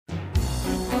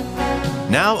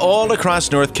Now all across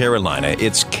North Carolina,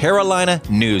 it's Carolina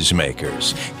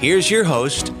Newsmakers. Here's your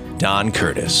host, Don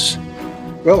Curtis.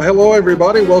 Well, hello,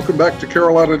 everybody. Welcome back to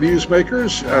Carolina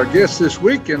Newsmakers. Our guest this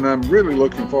week, and I'm really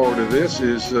looking forward to this,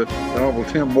 is Honorable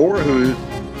Tim Moore, who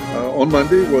on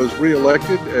Monday was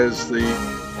reelected as the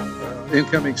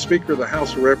incoming Speaker of the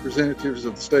House of Representatives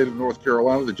of the state of North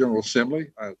Carolina, the General Assembly.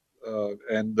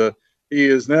 He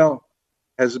has now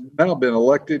been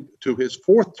elected to his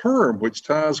fourth term, which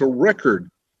ties a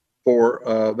record for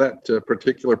that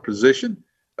particular position.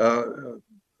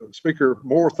 Speaker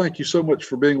Moore, thank you so much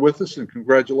for being with us, and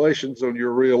congratulations on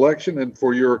your reelection and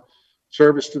for your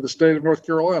service to the state of North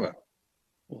Carolina.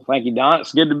 Well, thank you, Don.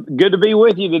 It's good to be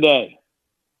with you today.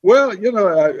 Well,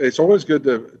 it's always good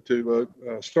to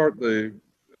start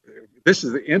this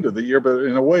is the end of the year, but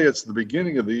in a way it's the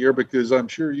beginning of the year, because I'm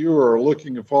sure you are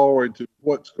looking forward to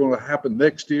what's going to happen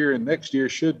next year, and next year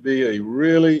should be a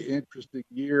really interesting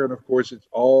year. And of course, it's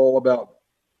all about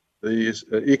the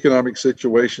economic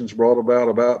situations brought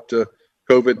about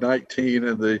COVID-19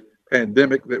 and the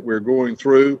pandemic that we're going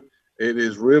through. It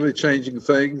is really changing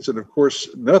things. And of course,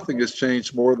 nothing has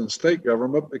changed more than state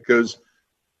government, because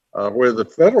where the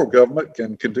federal government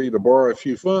can continue to borrow a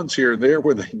few funds here and there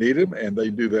when they need them, and they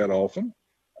do that often,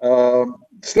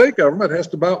 state government has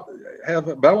to have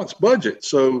a balanced budget.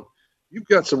 So you've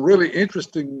got some really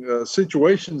interesting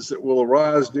situations that will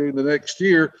arise during the next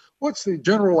year. What's the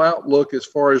general outlook as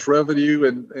far as revenue,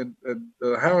 and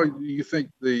how do you think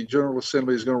the General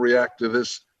Assembly is going to react to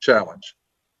this challenge?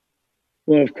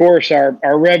 Well, of course,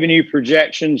 our revenue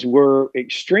projections were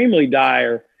extremely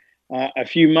dire a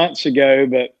few months ago,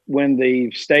 but when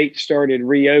the state started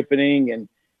reopening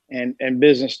and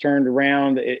business turned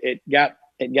around, it got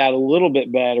a little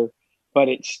bit better, but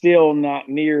it's still not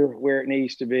near where it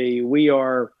needs to be. We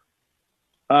are,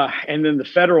 and then the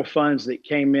federal funds that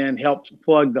came in helped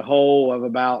plug the hole of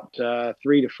about $3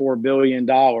 to $4 billion.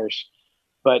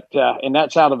 But and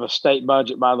that's out of a state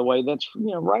budget, by the way. That's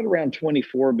right around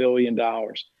 $24 billion.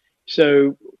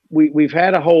 So we've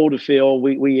had a hole to fill.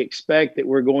 We expect that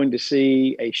we're going to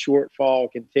see a shortfall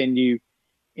continue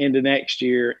into next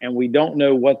year, and we don't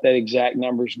know what that exact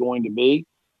number is going to be.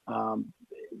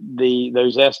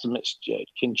 Those estimates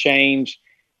can change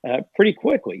pretty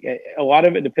quickly. A lot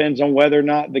of it depends on whether or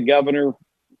not the governor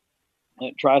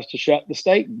tries to shut the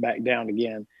state back down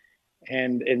again.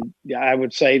 And I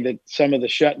would say that some of the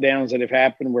shutdowns that have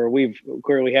happened, where we've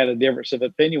clearly had a difference of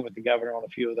opinion with the governor on a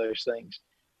few of those things,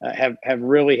 have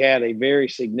really had a very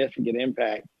significant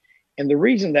impact. And the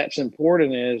reason that's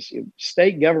important is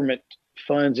state government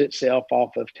funds itself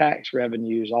off of tax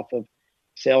revenues, off of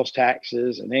sales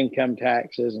taxes and income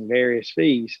taxes and various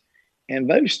fees. And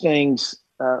those things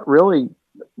really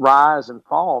rise and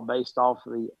fall based off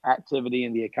of the activity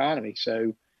in the economy.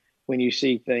 So when you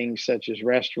see things such as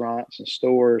restaurants and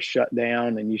stores shut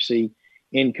down and you see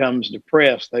incomes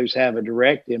depressed, those have a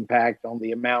direct impact on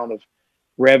the amount of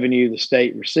revenue the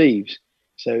state receives.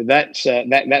 So that's going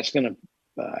to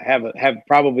have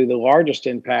probably the largest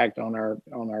impact on our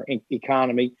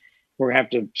economy. We're going to have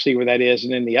to see where that is.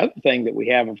 And then the other thing that we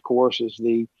have, of course, is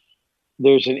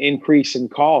there's an increase in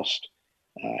cost.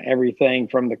 Everything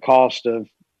from the cost of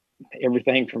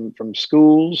everything from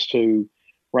schools to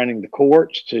running the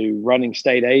courts to running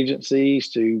state agencies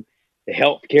to the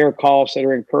health care costs that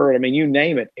are incurred. I mean, you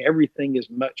name it, everything is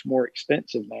much more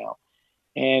expensive now.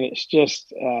 And it's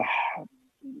just, I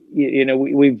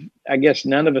guess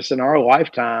none of us in our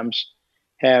lifetimes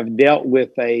have dealt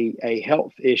with a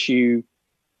health issue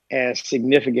as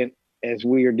significant as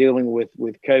we are dealing with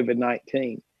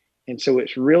COVID-19. And so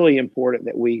it's really important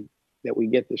that we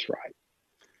get this right.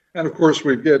 And of course,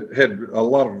 we've had a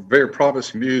lot of very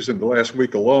promising news in the last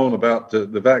week alone about the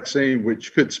vaccine,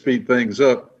 which could speed things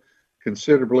up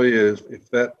considerably if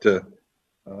that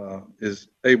is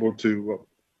able to,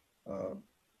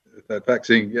 if that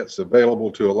vaccine gets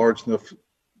available to a large enough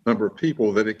number of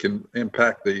people, that it can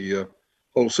impact the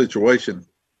whole situation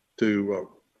to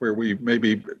where we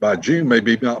maybe by June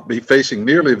maybe not be facing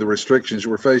nearly the restrictions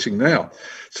we're facing now.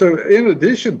 So in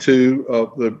addition to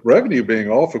the revenue being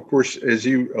off, of course, as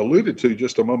you alluded to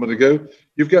just a moment ago,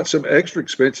 you've got some extra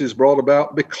expenses brought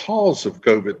about because of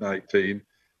COVID-19.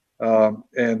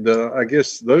 And I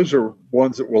guess those are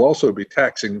ones that will also be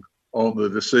taxing on the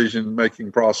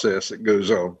decision-making process that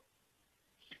goes on.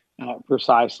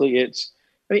 Precisely.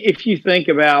 If you think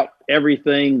about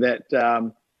everything that,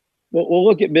 we'll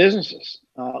look at businesses.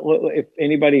 If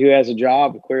anybody who has a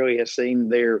job clearly has seen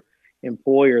their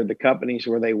employer, the companies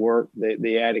where they work,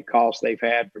 the added costs they've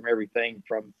had from everything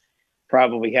from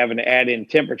probably having to add in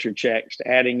temperature checks to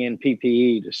adding in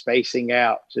PPE to spacing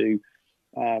out to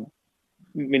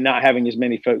mean, not having as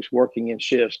many folks working in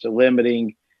shifts, to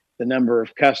limiting the number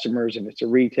of customers if it's a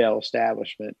retail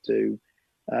establishment, to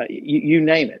you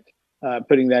name it,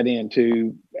 putting that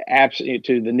into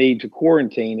to the need to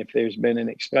quarantine if there's been an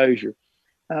exposure.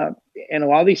 And a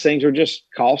lot of these things are just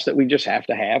costs that we just have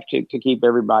to keep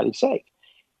everybody safe.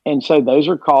 And so those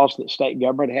are costs that state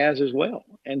government has as well.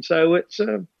 And so it's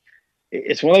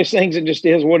one of those things that just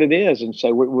is what it is. And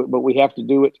so, but we have to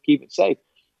do it to keep it safe.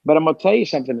 But I'm going to tell you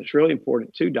something that's really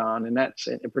important too, Don, and that's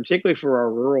particularly for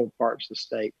our rural parts of the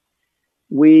state.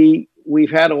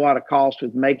 We've had a lot of costs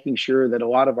with making sure that a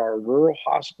lot of our rural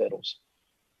hospitals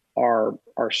are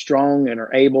strong and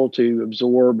are able to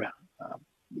absorb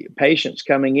patients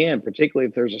coming in, particularly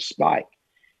if there's a spike.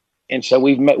 And so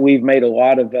we've made a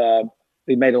lot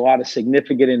of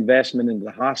significant investment into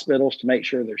the hospitals to make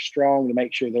sure they're strong, to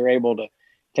make sure they're able to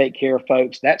take care of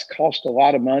folks. That's cost a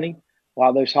lot of money. A lot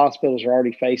of those hospitals are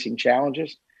already facing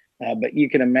challenges, but you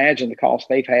can imagine the cost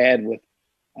they've had with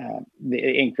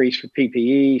the increase for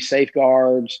PPE,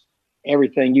 safeguards,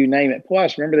 everything, you name it.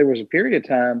 Plus, remember, there was a period of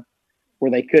time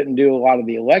where they couldn't do a lot of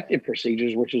the elective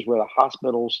procedures, which is where the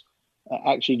hospitals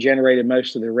actually generated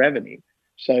most of their revenue.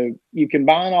 So you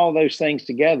combine all those things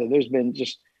together. There's been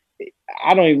just,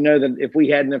 I don't even know that if we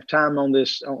had enough time on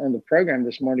the program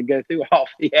this morning to go through all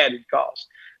the added costs.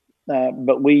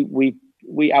 But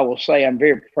I will say I'm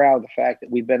very proud of the fact that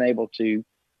we've been able to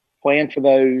plan for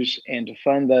those and to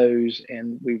fund those.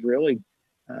 And we've really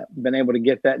been able to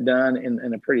get that done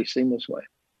in a pretty seamless way.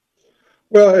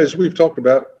 Well, as we've talked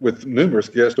about with numerous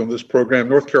guests on this program,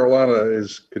 North Carolina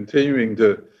is continuing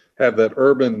to have that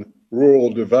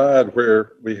urban-rural divide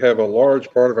where we have a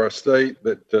large part of our state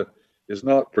that is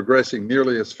not progressing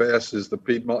nearly as fast as the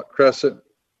Piedmont Crescent,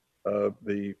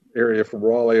 the area from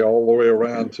Raleigh all the way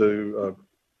around to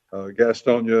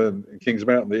Gastonia and Kings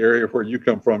Mountain, the area where you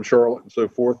come from, Charlotte, and so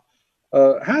forth.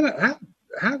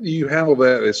 How do you handle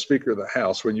that as Speaker of the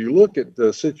House when you look at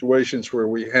the situations where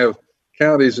we have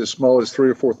counties as small as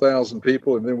 3,000 or 4,000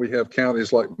 people, and then we have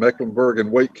counties like Mecklenburg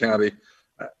and Wake County?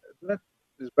 That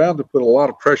is bound to put a lot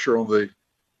of pressure on the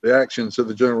actions of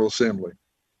the General Assembly.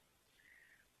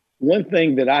 One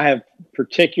thing that I have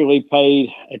particularly paid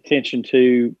attention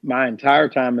to my entire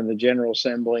time in the General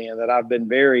Assembly, and that I've been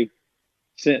very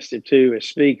sensitive to as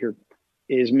Speaker,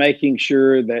 is making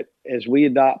sure that as we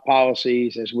adopt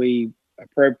policies, as we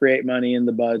appropriate money in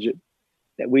the budget,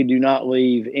 that we do not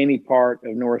leave any part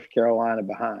of North Carolina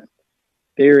behind.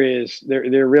 There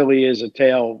really is a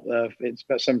tale of, it's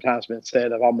sometimes been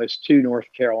said, of almost two North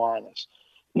Carolinas.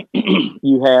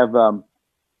 You have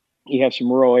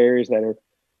some rural areas that are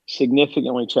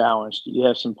significantly challenged. You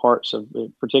have some parts of,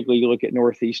 particularly you look at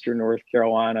northeastern North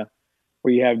Carolina,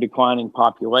 where you have declining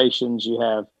populations, you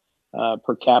have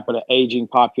per capita aging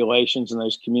populations in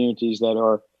those communities that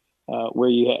are where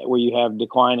you have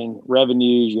declining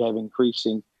revenues, you have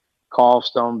increasing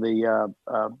cost on the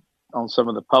on some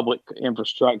of the public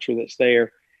infrastructure that's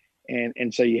there,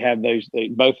 and so you have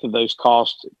both of those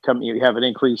costs come. You have an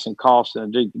increase in cost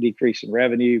and a decrease in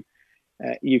revenue.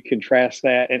 You contrast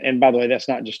that, and by the way, that's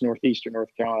not just northeastern North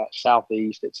Carolina, it's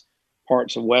southeast. It's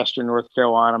parts of western North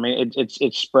Carolina. I mean,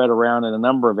 it's spread around in a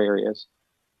number of areas.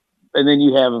 And then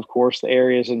you have, of course, the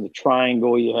areas in the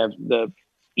Triangle.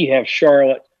 You have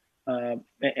Charlotte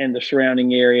and the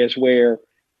surrounding areas where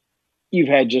you've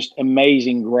had just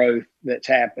amazing growth that's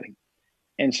happening.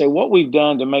 And so what we've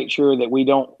done to make sure that we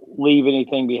don't leave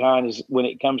anything behind is when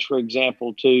it comes, for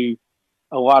example, to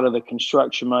a lot of the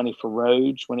construction money for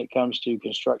roads, when it comes to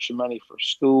construction money for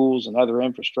schools and other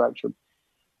infrastructure,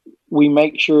 we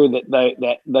make sure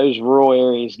that those rural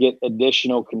areas get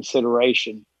additional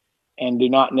consideration and do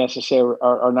not necessarily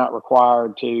are not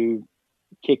required to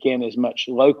kick in as much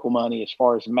local money as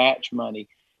far as match money,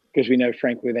 because we know,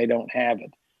 frankly, they don't have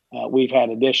it. We've had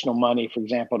additional money, for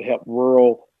example, to help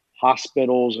rural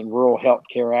hospitals and rural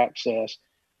healthcare access.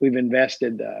 We've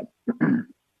invested.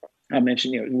 I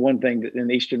mentioned, one thing that in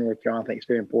Eastern North Carolina I think is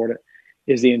very important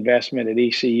is the investment at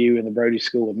ECU and the Brody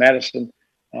School of Medicine,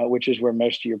 which is where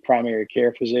most of your primary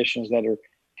care physicians that are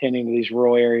tending to these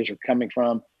rural areas are coming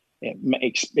from.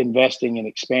 Investing and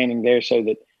expanding there so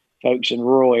that folks in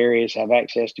rural areas have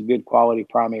access to good quality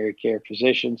primary care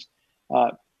physicians.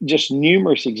 Just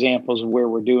numerous examples of where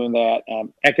we're doing that.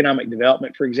 Economic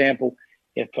development, for example,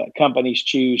 if companies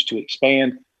choose to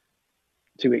expand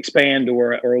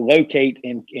or locate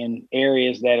in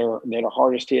areas that are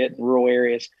hardest hit in rural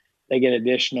areas, they get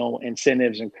additional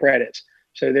incentives and credits.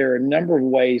 So there are a number of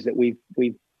ways that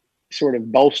we've sort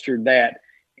of bolstered that.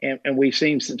 And we've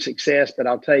seen some success, but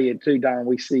I'll tell you too, Don,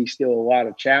 we see still a lot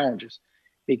of challenges,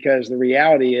 because the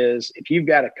reality is if you've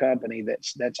got a company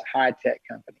that's a high-tech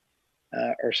company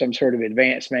or some sort of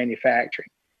advanced manufacturing.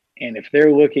 And if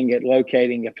they're looking at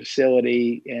locating a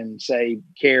facility in, say,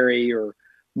 Cary or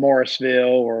Morrisville,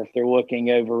 or if they're looking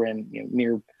over in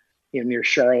near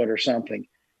Charlotte or something,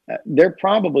 they're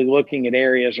probably looking at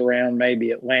areas around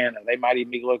maybe Atlanta. They might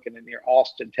even be looking at near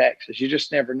Austin, Texas. You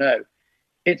just never know.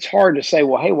 It's hard to say,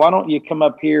 well, hey, why don't you come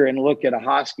up here and look at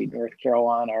Ahoskie, North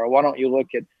Carolina, or why don't you look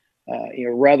at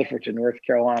Rutherfordton, North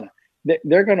Carolina?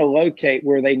 They're going to locate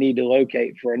where they need to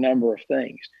locate for a number of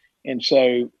things, and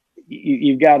so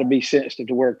you've got to be sensitive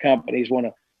to where companies want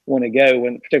to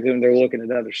go, particularly when they're looking at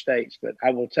other states. But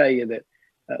I will tell you that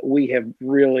we have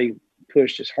really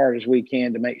pushed as hard as we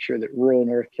can to make sure that rural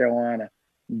North Carolina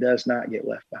does not get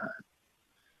left behind.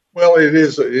 Well,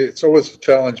 it's always a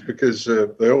challenge because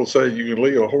they always say you can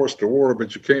lead a horse to water,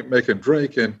 but you can't make him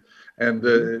drink. And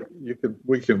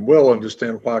we can well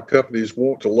understand why companies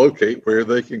want to locate where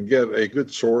they can get a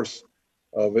good source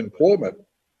of employment.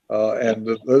 And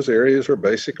those areas are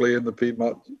basically in the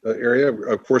Piedmont area.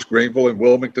 Of course, Greenville and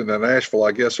Wilmington and Asheville,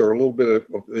 I guess, are a little bit of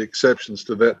the exceptions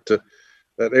to that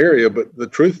area. But the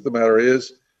truth of the matter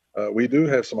is, we do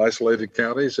have some isolated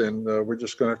counties, and we're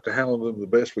just going to have to handle them the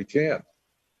best we can.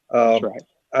 That's right.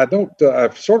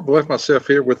 I've sort of left myself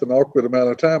here with an awkward amount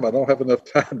of time. I don't have enough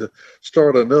time to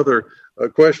start another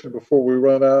question before we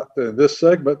run out in this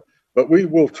segment, but we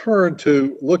will turn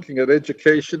to looking at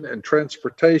education and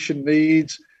transportation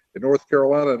needs in North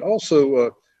Carolina, and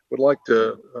also would like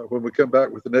to, when we come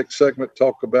back with the next segment,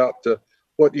 talk about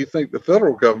what you think the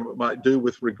federal government might do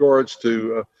with regards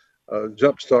to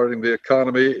jumpstarting the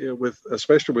economy,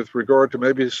 especially with regard to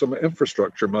maybe some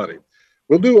infrastructure money.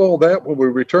 We'll do all that when we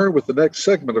return with the next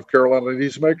segment of Carolina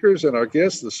Newsmakers and our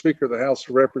guest, the Speaker of the House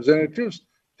of Representatives,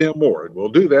 Tim Moore. And we'll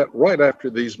do that right after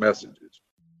these messages.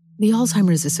 The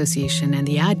Alzheimer's Association and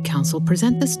the Ad Council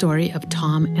present the story of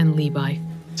Tom and Levi.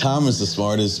 Tom is the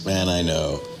smartest man I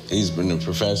know. He's been a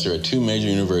professor at 2 major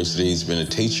universities, been a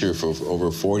teacher for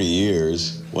over 40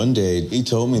 years. One day, he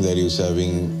told me that he was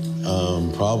having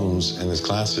problems in his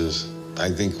classes. I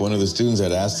think one of the students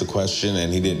had asked the question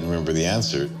and he didn't remember the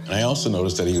answer. And I also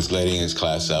noticed that he was letting his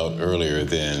class out earlier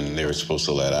than they were supposed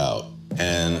to let out.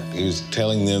 And he was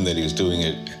telling them that he was doing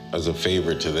it as a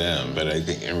favor to them, but I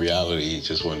think in reality, he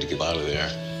just wanted to get out of there.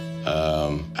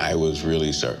 I was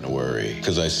really starting to worry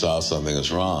because I saw something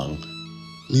was wrong.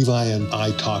 Levi and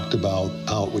I talked about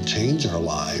how it would change our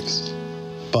lives,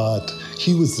 but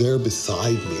he was there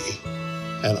beside me,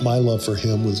 and my love for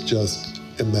him was just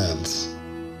immense.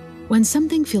 When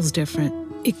something feels different,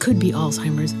 it could be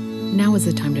Alzheimer's. Now is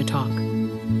the time to talk.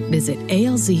 Visit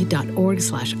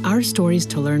alz.org/ourstories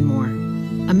to learn more.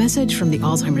 A message from the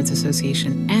Alzheimer's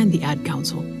Association and the Ad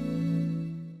Council.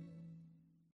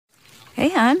 Hey,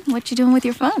 hon, what you doing with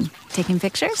your phone? Taking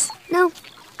pictures? No,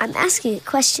 I'm asking it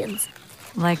questions.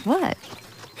 Like what?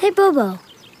 Hey, Bobo,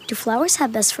 do flowers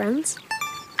have best friends?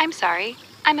 I'm sorry.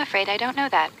 I'm afraid I don't know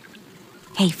that.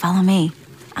 Hey, follow me.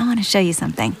 I want to show you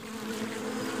something.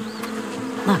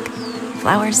 Look,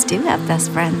 flowers do have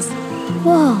best friends.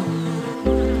 Whoa.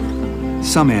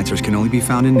 Some answers can only be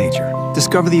found in nature.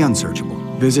 Discover the unsearchable.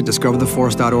 Visit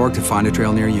discovertheforest.org to find a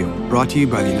trail near you. Brought to you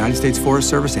by the United States Forest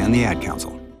Service and the Ad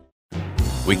Council.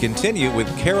 We continue with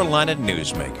Carolina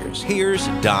Newsmakers. Here's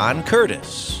Don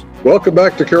Curtis. Welcome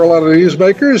back to Carolina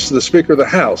Newsmakers. The Speaker of the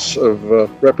House of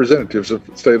Representatives of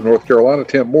the state of North Carolina,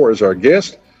 Tim Moore, is our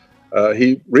guest.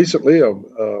 He recently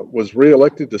was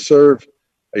reelected to serve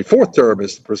a 4th term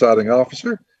as the presiding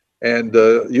officer, and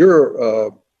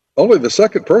you're only the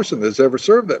 2nd person that's ever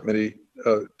served that many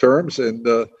terms. And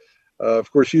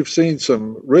of course, you've seen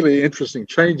some really interesting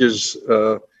changes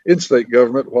in state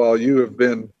government while you have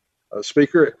been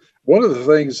Speaker. One of the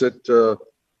things that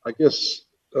I guess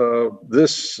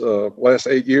this last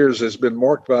 8 years has been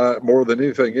marked by more than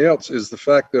anything else is the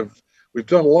fact that we've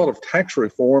done a lot of tax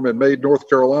reform and made North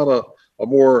Carolina a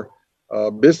more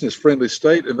business-friendly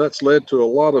state, and that's led to a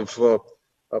lot of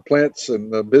plants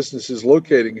and businesses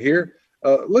locating here.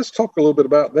 Let's talk a little bit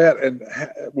about that. And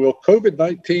will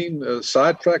COVID-19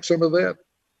 sidetrack some of that?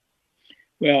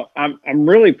 Well, I'm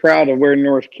really proud of where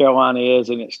North Carolina is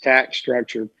in its tax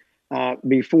structure.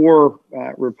 Before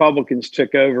Republicans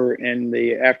took over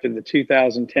after the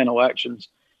 2010 elections,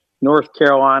 North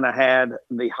Carolina had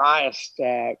the highest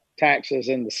taxes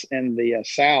in the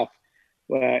South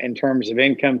in terms of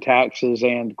income taxes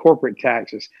and corporate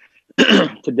taxes.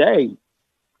 Today,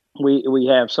 we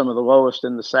have some of the lowest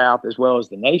in the South as well as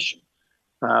the nation.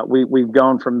 We've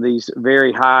gone from these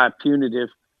very high punitive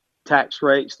tax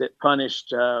rates that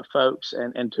punished folks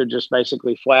and to just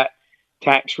basically flat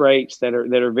tax rates that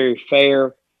are very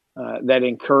fair, that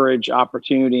encourage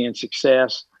opportunity and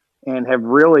success. and have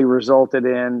really resulted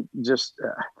in just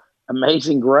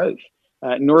amazing growth.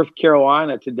 North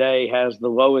Carolina today has the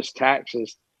lowest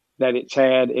taxes that it's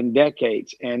had in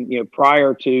decades. And,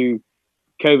 prior to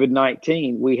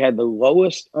COVID-19, we had the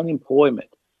lowest unemployment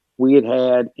we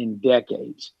had in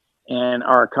decades. And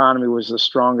our economy was the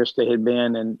strongest it had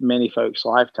been in many folks'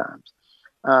 lifetimes.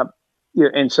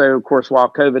 And so, of course,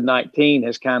 while COVID-19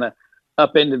 has kind of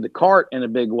upended the cart in a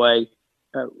big way,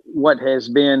 what has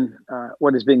been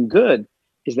good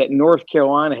is that North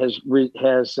Carolina has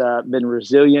been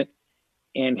resilient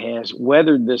and has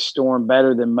weathered this storm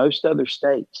better than most other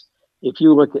states. If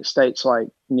you look at states like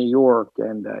New York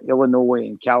and Illinois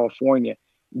and California,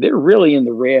 they're really in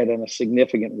the red in a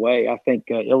significant way. I think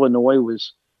Illinois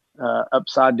was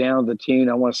upside down to the tune,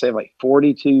 I want to say like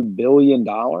 $42 billion.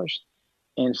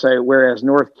 And so, whereas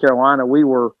North Carolina, we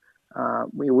were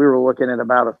looking at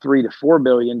about a $3 to $4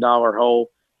 billion hole,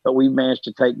 but we managed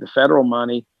to take the federal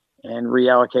money and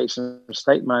reallocate some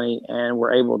state money, and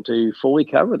we're able to fully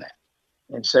cover that.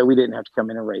 And so we didn't have to come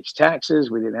in and raise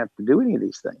taxes. We didn't have to do any of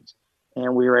these things.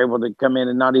 And we were able to come in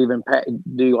and not even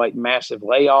do like massive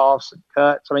layoffs and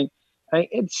cuts. I mean,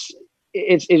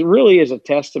 it really is a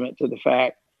testament to the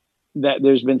fact that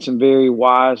there's been some very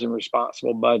wise and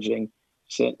responsible budgeting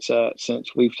since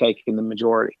we've taken the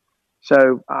majority.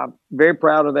 So I'm very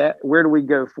proud of that. Where do we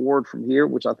go forward from here?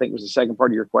 Which I think was the second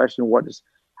part of your question.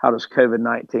 How does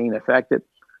COVID-19 affect it?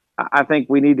 I think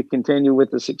we need to continue with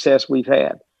the success we've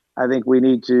had. I think we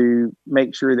need to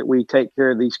make sure that we take care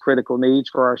of these critical needs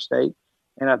for our state.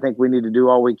 And I think we need to do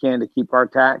all we can to keep our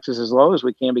taxes as low as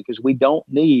we can, because we don't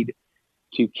need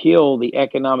to kill the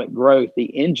economic growth, the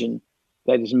engine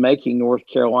that is making North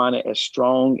Carolina as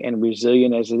strong and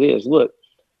resilient as it is. Look,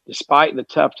 despite the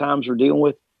tough times we're dealing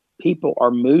with, people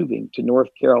are moving to North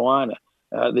Carolina.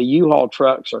 The U-Haul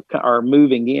trucks are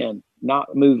moving in,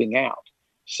 not moving out.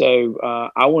 So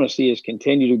I want to see us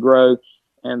continue to grow.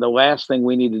 And the last thing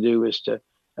we need to do is to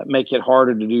make it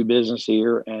harder to do business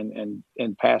here and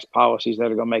pass policies that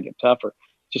are going to make it tougher.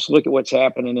 Just look at what's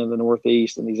happening in the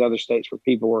Northeast and these other states where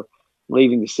people are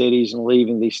leaving the cities and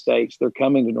leaving these states. They're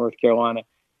coming to North Carolina.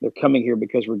 They're coming here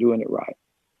because we're doing it right.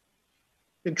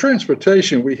 In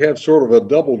transportation, we have sort of a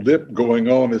double dip going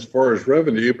on as far as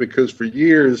revenue, because for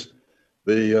years,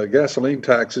 the gasoline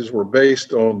taxes were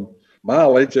based on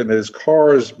mileage. And as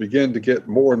cars begin to get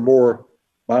more and more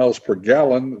miles per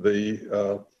gallon,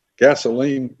 the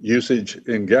gasoline usage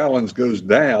in gallons goes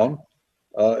down.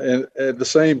 And at the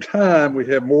same time, we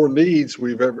have more needs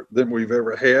than we've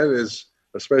ever had,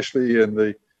 especially in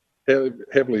the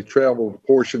heavily traveled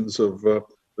portions of the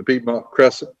Piedmont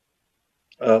Crescent.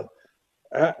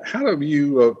 How do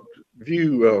you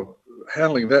view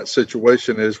handling that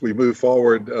situation as we move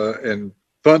forward and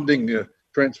funding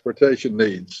transportation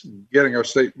needs, getting our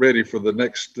state ready for the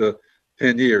next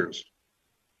 10 years?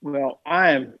 Well,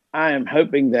 I am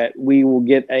hoping that we will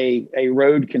get a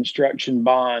road construction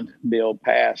bond bill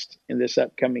passed in this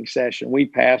upcoming session. We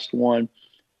passed one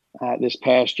this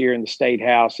past year in the State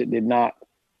House. It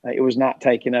was not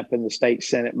taken up in the state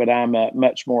Senate, but I'm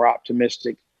much more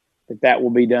optimistic that will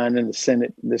be done in the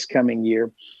Senate this coming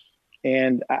year.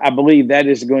 And I believe that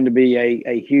is going to be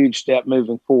a huge step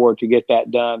moving forward to get that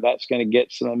done. That's going to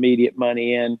get some immediate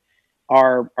money in.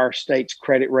 Our state's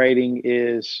credit rating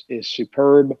is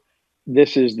superb.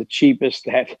 This is the cheapest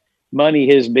that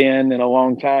money has been in a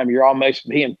long time. You're almost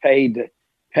being paid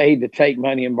to take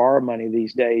money and borrow money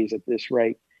these days at this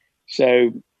rate.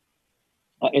 So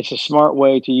it's a smart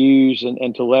way to use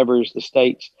and to leverage the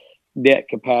state's debt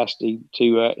capacity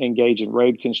to engage in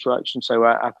road construction. So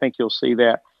I think you'll see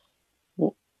that.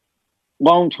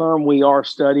 Long term, we are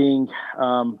studying,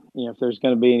 if there's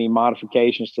going to be any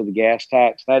modifications to the gas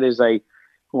tax. That is a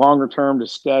longer term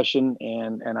discussion,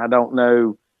 and I don't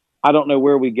know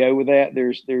where we go with that.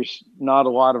 There's not a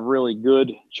lot of really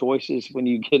good choices when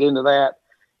you get into that,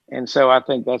 and so I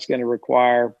think that's going to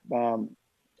require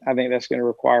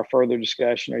further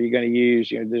discussion. Are you going to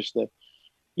use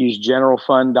use general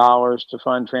fund dollars to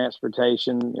fund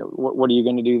transportation? What are you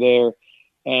going to do there?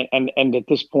 And at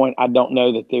this point, I don't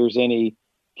know that there's any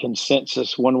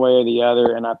consensus one way or the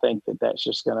other. And I think that's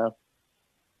just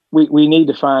we need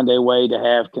to find a way to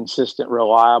have consistent,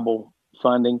 reliable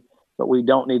funding, but we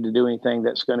don't need to do anything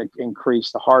that's going to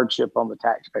increase the hardship on the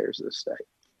taxpayers of the state.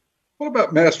 What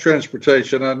about mass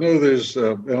transportation? I know there's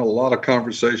been a lot of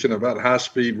conversation about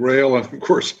high-speed rail. And of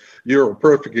course, you're a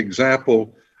perfect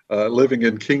example living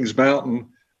in Kings Mountain,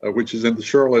 which is in the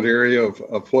Charlotte area,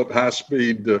 of what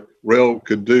high-speed rail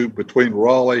could do between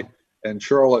Raleigh and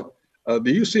Charlotte.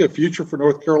 Do you see a future for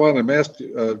North Carolina mass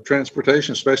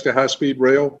transportation, especially high-speed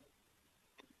rail?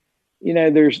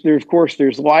 there's of course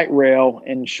there's light rail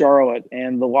in Charlotte,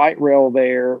 and the light rail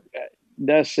there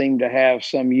does seem to have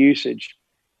some usage,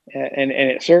 and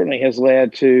it certainly has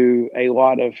led to a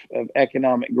lot of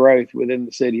economic growth within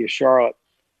the city of Charlotte.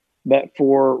 But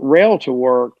for rail to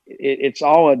work, it's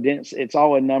all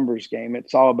a numbers game.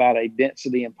 It's all about a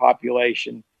density and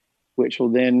population, which will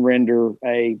then render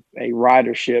a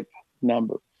ridership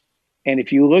number. And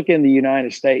if you look in the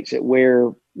United States at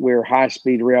where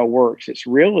high-speed rail works, it's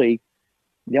really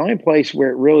the only place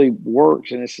where it really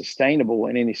works and is sustainable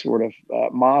in any sort of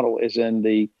model is in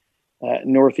the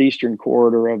northeastern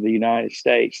corridor of the United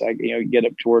States. Like, you get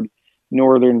up toward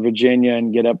Northern Virginia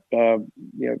and get up,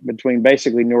 between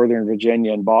basically Northern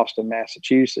Virginia and Boston,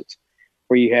 Massachusetts,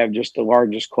 where you have just the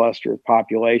largest cluster of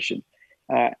population.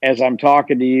 As I'm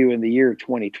talking to you in the year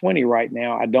 2020 right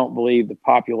now, I don't believe the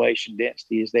population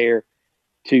density is there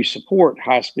to support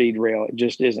high-speed rail. It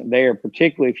just isn't there,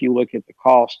 particularly if you look at the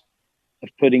cost of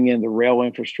putting in the rail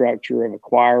infrastructure, of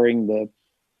acquiring the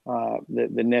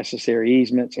necessary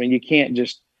easements. I mean, you can't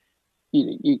just,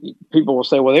 people will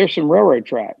say, well, there's some railroad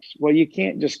tracks. Well, you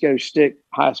can't just go stick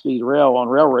high-speed rail on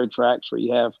railroad tracks where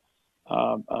you have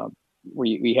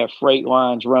have freight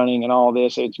lines running and all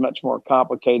this. It's much more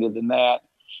complicated than that.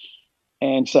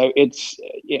 And so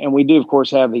and we do, of course,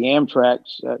 have the Amtrak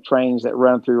trains that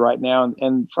run through right now.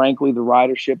 And frankly, the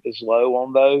ridership is low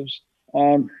on those.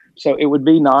 So it would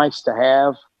be nice to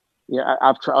have,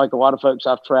 I've like a lot of folks,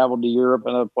 I've traveled to Europe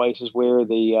and other places where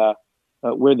the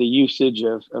usage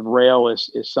of rail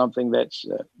is something that's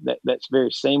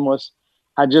very seamless.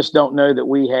 I just don't know that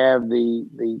we have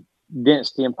the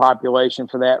density and population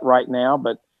for that right now,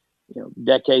 but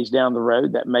decades down the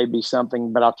road, that may be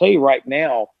something. But I'll tell you right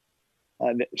now,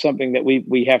 something that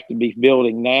we have to be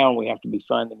building now and we have to be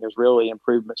funding is really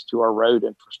improvements to our road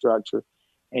infrastructure.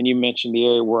 And you mentioned the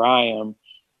area where I am.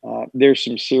 There's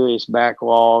some serious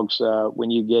backlogs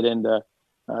when you get into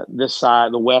this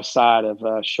side, the west side of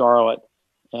Charlotte,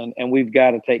 and we've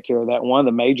got to take care of that. One of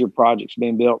the major projects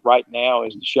being built right now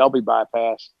is the Shelby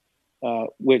bypass,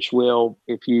 which will,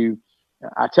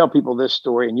 I tell people this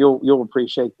story, and you'll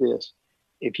appreciate this.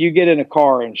 If you get in a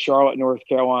car in Charlotte, North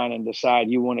Carolina, and decide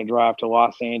you want to drive to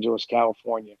Los Angeles,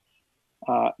 California,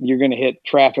 you're going to hit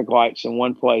traffic lights in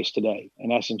one place today,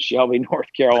 and that's in Shelby,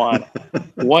 North Carolina.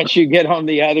 Once you get on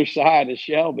the other side of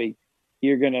Shelby,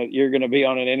 you're gonna be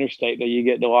on an interstate till you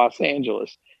get to Los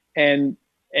Angeles. But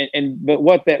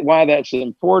why that's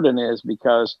important is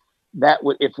because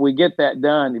if we get that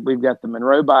done, we've got the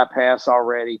Monroe bypass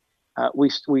already.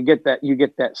 We get that, you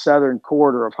get that southern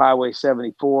corridor of Highway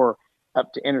 74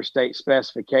 up to interstate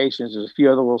specifications. There's a few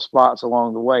other little spots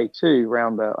along the way too,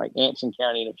 around like Anson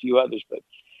County and a few others. But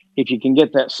if you can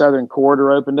get that southern corridor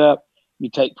opened up, you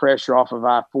take pressure off of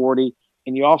I-40,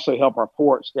 and you also help our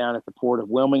ports down at the Port of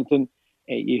Wilmington.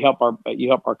 And you help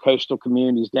our coastal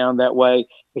communities down that way,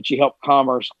 but you help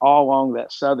commerce all along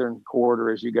that southern corridor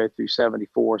as you go through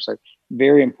 74. So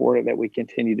very important that we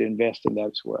continue to invest in that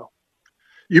as well.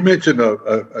 You mentioned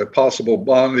a possible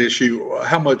bond issue.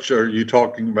 How much are you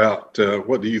talking about?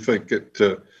 What do you think it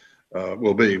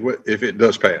will be if it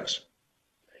does pass?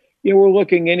 We're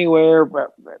looking anywhere,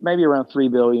 maybe around $3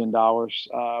 billion,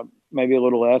 maybe a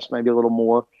little less, maybe a little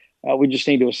more. We just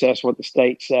need to assess what the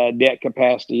state's debt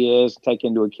capacity is, take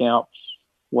into account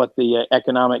what the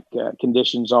economic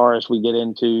conditions are as we get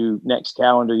into next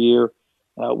calendar year.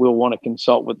 We'll want to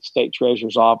consult with the state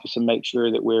treasurer's office and make sure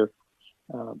that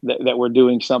we're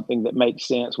doing something that makes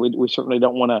sense. We certainly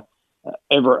don't want to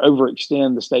ever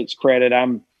overextend the state's credit.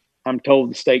 I'm told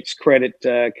the state's credit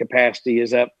capacity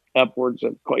is upwards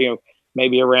of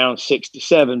maybe around $6 to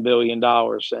 $7 billion,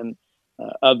 and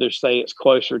others say it's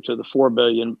closer to the $4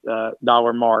 billion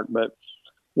mark. But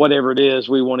whatever it is,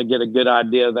 we want to get a good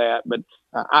idea of that. But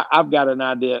I've got an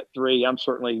idea at 3. I'm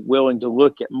certainly willing to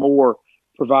look at more,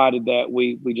 provided that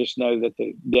we just know that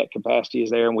the debt capacity is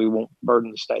there and we won't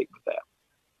burden the state with that.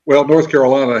 Well, North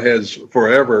Carolina has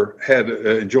forever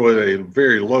enjoyed a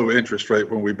very low interest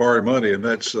rate when we borrow money, and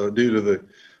that's due to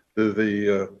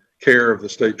the care of the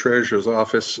state treasurer's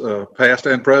office, past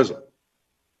and present.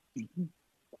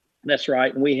 That's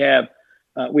right. And we have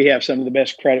some of the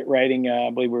best credit rating.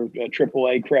 I believe we're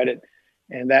AAA credit,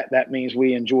 and that means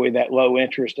we enjoy that low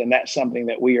interest, and that's something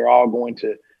that we are all going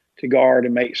to guard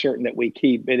and make certain that we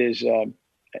keep. It is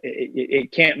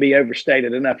it can't be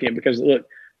overstated enough, because look,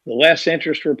 the less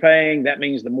interest we're paying, that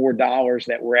means the more dollars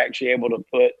that we're actually able to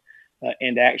put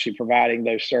into actually providing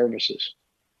those services.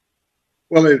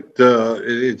 Well,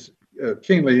 it's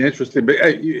keenly interesting.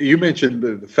 But you mentioned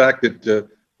the fact that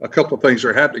a couple of things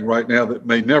are happening right now that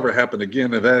may never happen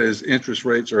again, and that is interest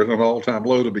rates are at an all-time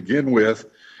low to begin with.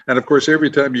 And of course, every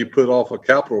time you put off a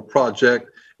capital project,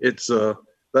 it's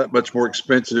that much more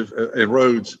expensive, and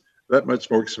roads that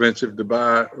much more expensive to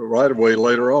buy right away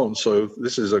later on. So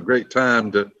this is a great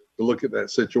time to look at that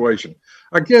situation.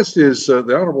 Our guest is the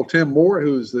Honorable Tim Moore,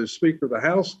 who is the Speaker of the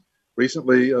House,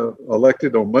 recently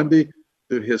elected on Monday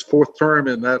to his fourth term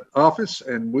in that office.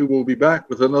 And we will be back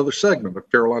with another segment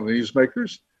of Carolina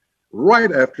Newsmakers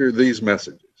right after these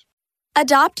messages.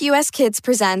 Adopt US Kids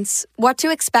presents What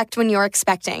to Expect When You're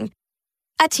Expecting.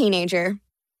 A teenager.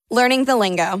 Learning the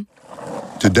lingo.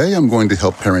 Today I'm going to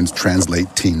help parents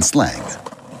translate teen slang.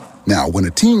 Now, when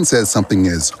a teen says something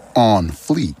is on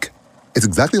fleek, it's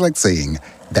exactly like saying,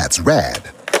 that's rad.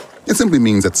 It simply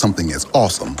means that something is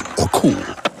awesome or cool.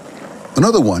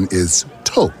 Another one is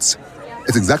totes.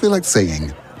 It's exactly like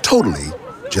saying, totally,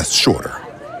 just shorter.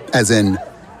 As in,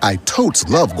 I totes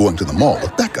love going to the mall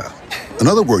with Becca.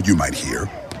 Another word you might hear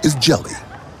is jelly.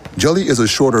 Jelly is a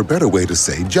shorter, better way to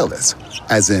say jealous.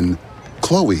 As in,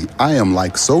 Chloe, I am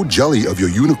like so jelly of your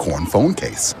unicorn phone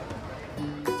case.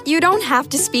 You don't have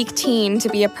to speak teen to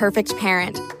be a perfect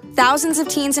parent. Thousands of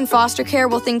teens in foster care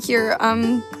will think you're,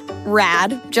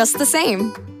 rad, just the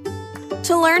same.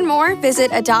 To learn more, visit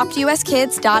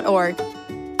adoptuskids.org.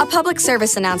 A public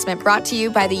service announcement brought to you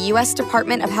by the U.S.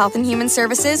 Department of Health and Human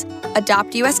Services,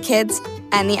 Adopt U.S. Kids,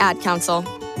 and the Ad Council.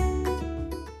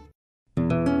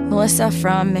 Melissa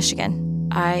from Michigan.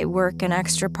 I work an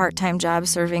extra part-time job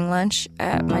serving lunch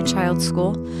at my child's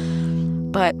school,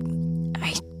 but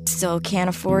I still can't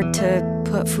afford to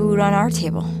put food on our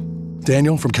table.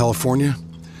 Daniel from California.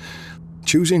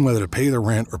 Choosing whether to pay the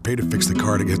rent or pay to fix the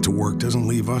car to get to work doesn't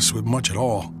leave us with much at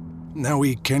all. Now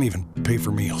we can't even pay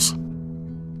for meals.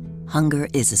 Hunger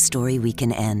is a story we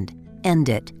can end. End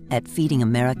it at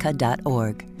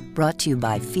feedingamerica.org. Brought to you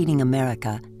by Feeding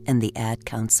America and the Ad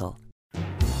Council.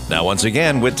 Now, once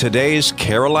again, with today's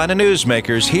Carolina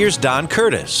Newsmakers, here's Don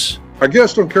Curtis. Our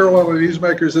guest on Carolina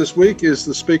Newsmakers this week is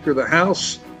the Speaker of the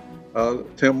House,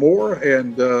 Tim Moore,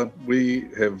 and we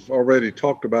have already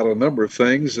talked about a number of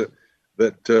things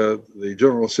that the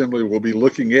General Assembly will be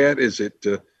looking at as it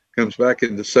comes back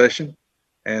into session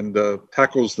and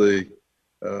tackles the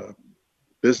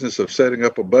business of setting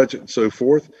up a budget and so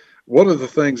forth. One of the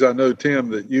things I know, Tim,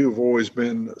 that you've always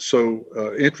been so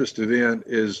interested in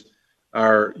is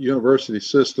our university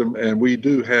system, and we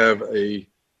do have a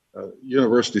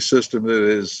university system that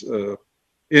is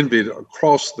envied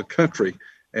across the country,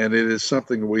 and it is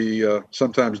something we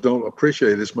sometimes don't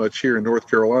appreciate as much here in North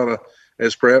Carolina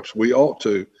as perhaps we ought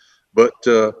to. But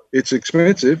it's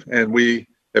expensive, and we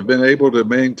have been able to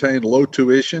maintain low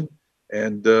tuition,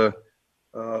 and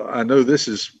I know this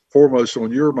is foremost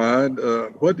on your mind.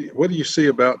 What do you see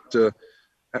about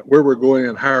where we're going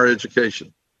in higher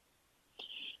education?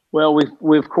 Well,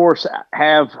 we of course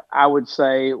have, I would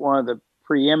say, one of the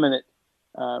preeminent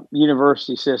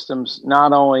university systems,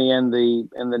 not only in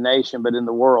the nation but in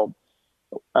the world,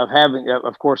 of having,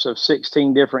 of course, of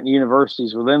 16 different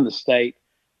universities within the state.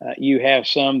 You have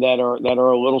some that are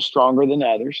a little stronger than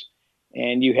others,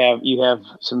 and you have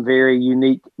some very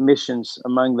unique missions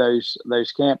among those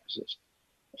campuses.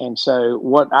 And so,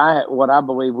 what I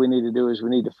believe we need to do is we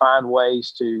need to find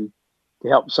ways to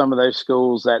help some of those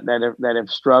schools that have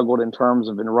struggled in terms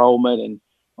of enrollment and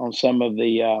on some of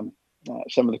the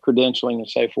credentialing and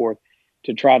so forth,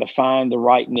 to try to find the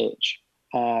right niche,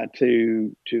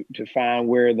 to find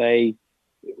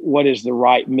what is the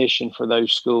right mission for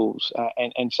those schools,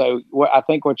 and so I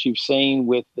think what you've seen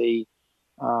with the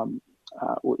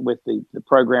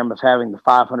program of having the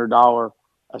 $500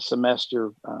 a semester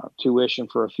tuition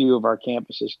for a few of our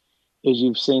campuses is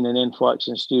you've seen an influx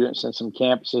in students in some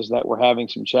campuses that were having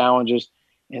some challenges,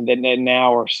 and then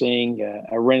now are seeing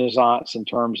a renaissance in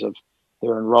terms of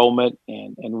their enrollment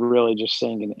and really just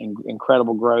seeing an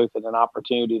incredible growth and an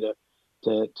opportunity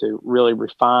to really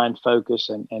refine, focus,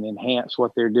 and enhance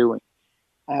what they're doing.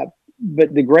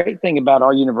 But the great thing about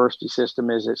our university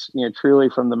system is it's truly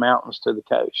from the mountains to the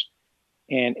coast,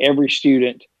 and every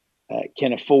student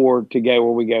can afford to go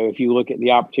where we go. If you look at the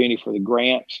opportunity for the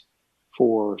grants,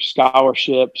 for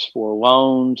scholarships, for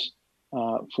loans,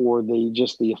 for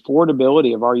the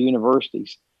affordability of our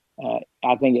universities,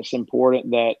 I think it's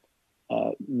important that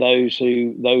those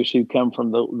who come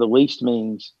from the least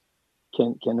means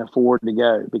can afford to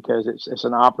go, because it's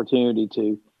an opportunity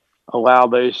to allow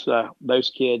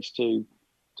those kids to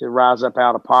rise up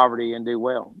out of poverty and do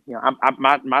well.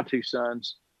 My two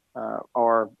sons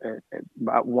are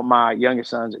my youngest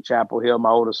son's at Chapel Hill, my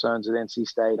oldest son's at NC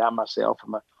State. I myself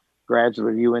am a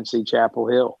graduate of UNC Chapel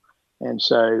Hill, and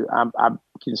so I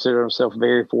consider myself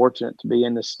very fortunate to be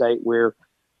in the state where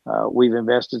we've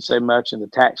invested so much, and the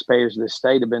taxpayers of this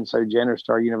state have been so generous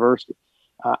to our university.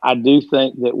 I do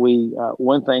think that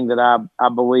one thing that I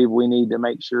believe we need to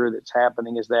make sure that's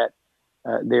happening is that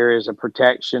there is a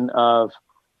protection of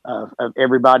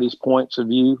everybody's points of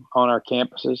view on our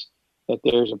campuses, that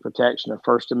there's a protection of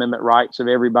First Amendment rights of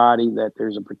everybody, that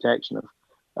there's a protection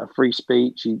of free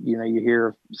speech. You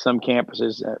hear some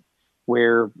campuses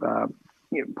where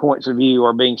points of view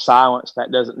are being silenced.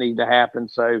 That doesn't need to happen.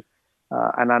 So,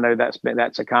 and I know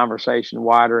that's a conversation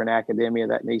wider in academia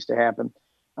that needs to happen.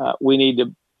 We need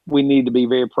to be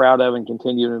very proud of and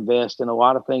continue to invest in a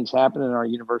lot of things happening in our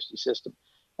university system.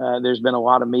 There's been a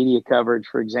lot of media coverage,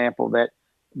 for example, that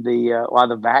a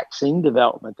lot of the vaccine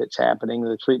development that's happening,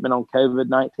 the treatment on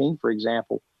COVID-19, for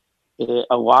example,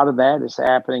 a lot of that is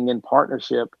happening in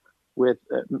partnership with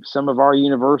some of our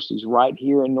universities right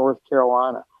here in North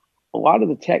Carolina. A lot of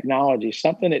the technology,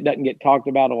 something that doesn't get talked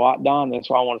about a lot, Don, that's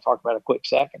why I want to talk about a quick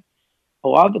second. A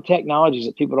lot of the technologies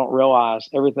that people don't realize,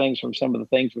 everything's from some of the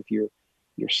things with your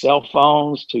cell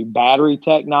phones to battery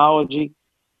technology,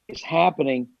 is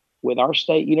happening with our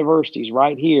state universities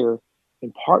right here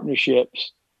in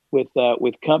partnerships with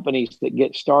companies that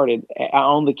get started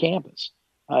on the campus.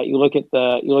 You look at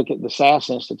the SAS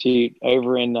Institute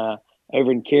over in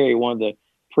Cary, one of the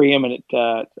preeminent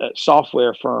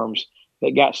software firms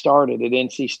that got started at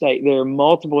NC State. There are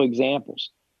multiple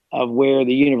examples of where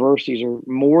the universities are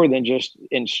more than just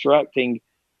instructing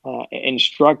our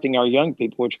young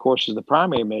people, which of course is the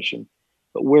primary mission,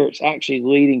 but where it's actually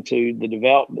leading to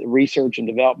the research and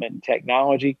development and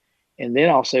technology, and then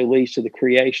also leads to the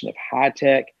creation of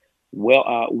high-tech,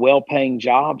 well-paying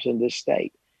jobs in this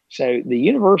state. So the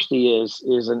university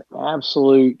is an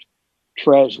absolute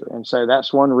treasure, and so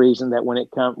that's one reason that when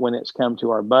it's come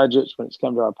to our budgets, when it's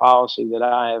come to our policy, that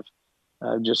I have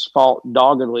just fought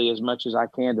doggedly as much as I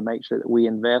can to make sure that we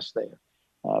invest there.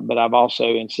 But I've also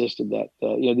insisted that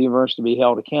the university be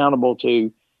held accountable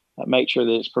to make sure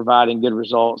that it's providing good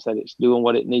results, that it's doing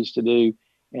what it needs to do,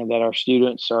 and that our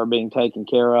students are being taken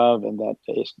care of, and that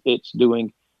it's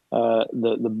doing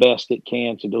the best it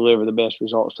can to deliver the best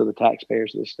results to the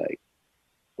taxpayers of the state.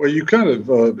 Well, you kind of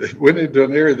went into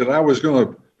an area that I was going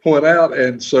to point out,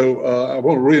 and so I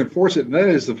want to reinforce it, and that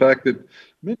is the fact that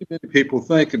many people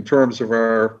think in terms of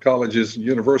our colleges and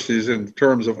universities in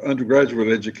terms of undergraduate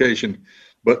education,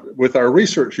 but with our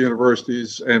research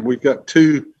universities, and we've got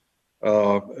two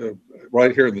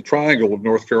right here in the triangle of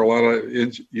North Carolina,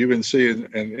 UNC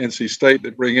and NC State,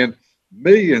 that bring in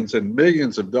millions and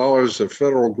millions of dollars of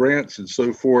federal grants and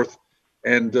so forth.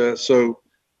 And so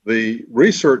the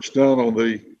research done on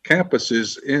the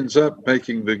campuses ends up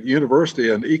making the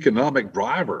university an economic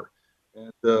driver.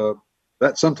 And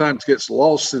that sometimes gets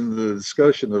lost in the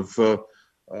discussion of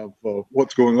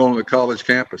what's going on the college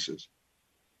campuses.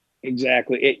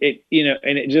 Exactly.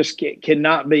 And it just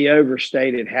cannot be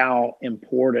overstated how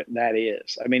important that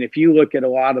is. I mean, if you look at a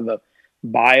lot of the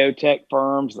biotech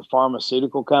firms, the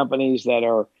pharmaceutical companies that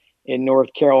are in North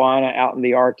Carolina out in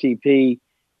the RTP,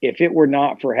 if it were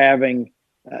not for having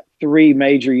three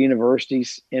major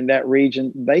universities in that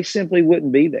region, they simply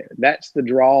wouldn't be there. That's the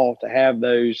draw, to have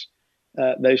those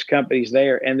companies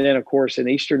there. And then, of course, in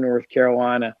Eastern North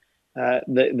Carolina,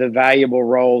 the valuable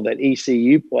role that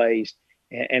ECU plays.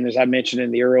 And as I mentioned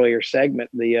in the earlier segment,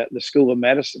 the School of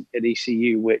Medicine at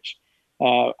ECU, which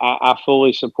I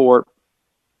fully support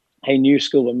a new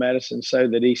School of Medicine so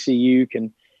that ECU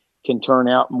can turn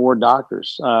out more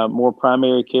doctors, more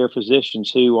primary care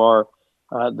physicians who are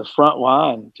the front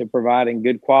line to providing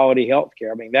good quality health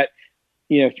care. I mean, that,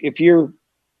 if you're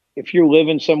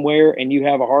living somewhere and you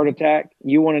have a heart attack,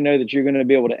 you want to know that you're going to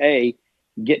be able to A,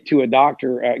 get to a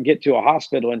doctor, get to a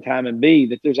hospital in time, and B,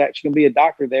 that there's actually going to be a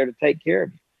doctor there to take care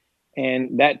of you.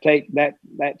 And that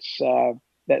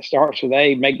starts with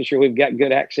A, making sure we've got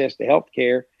good access to health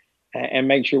care, and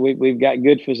make sure we've got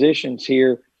good physicians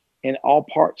here in all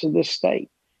parts of the state.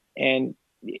 And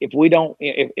if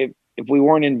we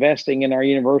weren't investing in our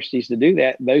universities to do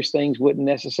that, those things wouldn't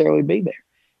necessarily be there.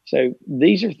 So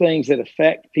these are things that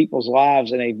affect people's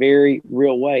lives in a very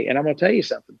real way. And I'm going to tell you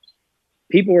something.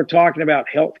 People are talking about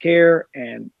healthcare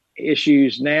and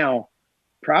issues now,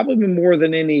 probably more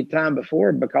than any time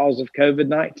before, because of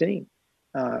COVID-19.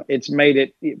 It's made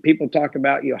it, people talk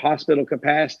about hospital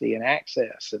capacity and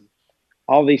access and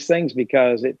all these things,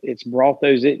 because it's brought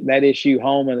that issue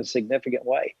home in a significant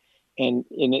way. And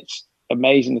it's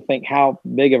amazing to think how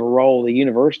big of a role the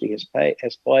university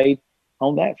has played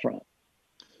on that front.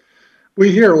 We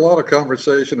hear a lot of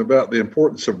conversation about the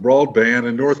importance of broadband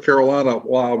in North Carolina.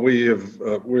 While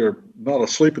we're not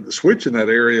asleep at the switch in that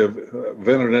area of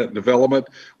internet development.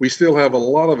 We still have a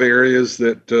lot of areas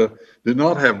that do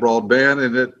not have broadband,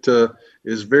 and it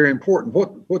is very important.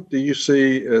 What do you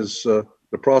see as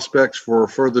the prospects for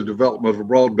further development of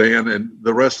broadband and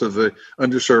the rest of the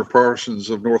underserved portions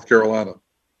of North Carolina?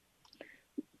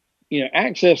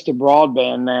 Access to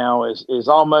broadband now is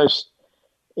almost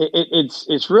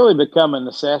it's really become a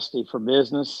necessity for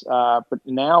business. But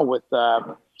now with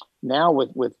the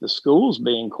schools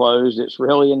being closed, it's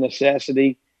really a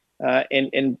necessity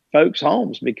in folks'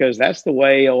 homes, because that's the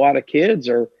way a lot of kids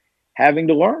are having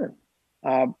to learn.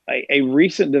 A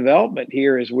recent development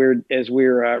here as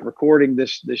we're recording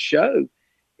this show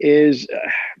is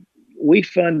we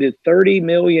funded $30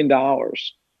 million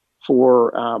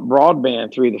for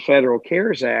broadband through the Federal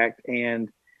CARES Act, and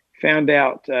found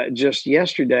out just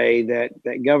yesterday that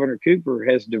Governor Cooper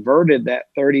has diverted that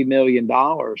 $30 million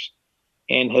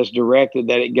and has directed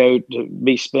that it go to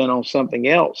be spent on something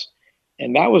else.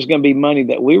 And that was going to be money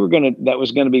that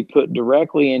was going to be put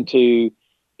directly into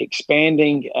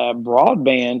expanding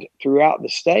broadband throughout the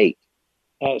state,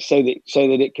 so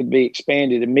that it could be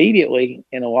expanded immediately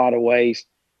in a lot of ways,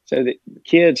 so that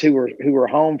kids who were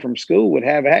home from school would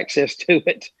have access to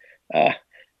it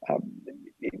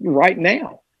right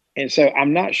now. And so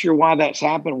I'm not sure why that's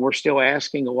happened. We're still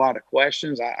asking a lot of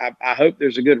questions. I hope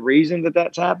there's a good reason that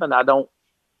that's happened. I don't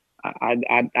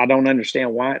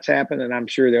understand why it's happened, and I'm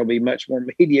sure there'll be much more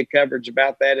media coverage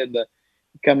about that in the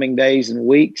coming days and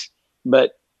weeks.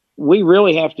 But we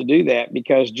really have to do that,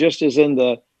 because just as in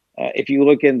if you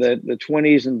look in the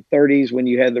 20s and 30s, when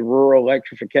you had the rural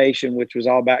electrification, which was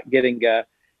all about getting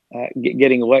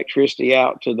electricity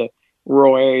out to the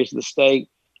rural areas of the state,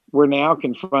 we're now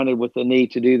confronted with the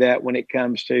need to do that when it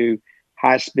comes to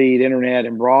high-speed internet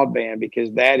and broadband,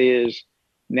 because that is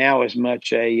now as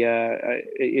much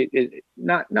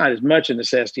not as much a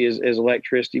necessity as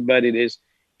electricity, but it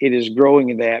is growing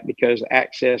in that, because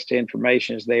access to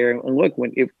information is there. And look,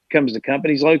 when it comes to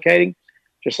companies locating,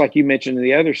 just like you mentioned in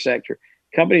the other sector,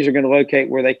 companies are going to locate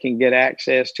where they can get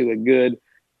access to a good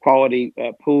quality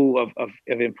pool of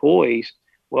employees.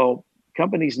 Well,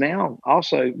 companies now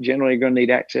also generally are going to need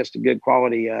access to good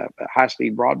quality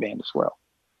high-speed broadband as well.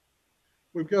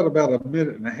 We've got about a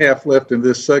minute and a half left in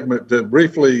this segment.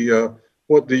 Briefly,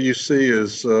 what do you see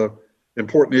as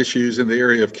important issues in the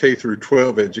area of K through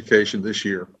 12 education this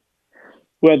year?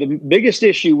 Well, the biggest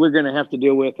issue we're going to have to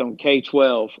deal with on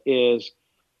K-12 is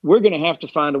we're going to have to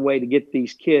find a way to get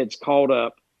these kids caught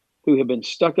up who have been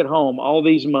stuck at home all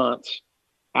these months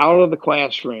out of the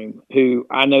classroom, who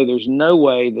I know there's no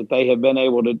way that they have been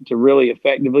able to really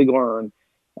effectively learn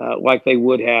like they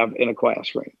would have in a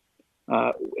classroom.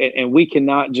 And we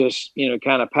cannot just,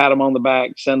 kind of pat them on the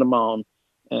back, send them on,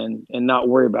 and not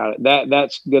worry about it.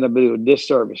 That's going to be a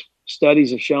disservice.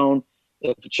 Studies have shown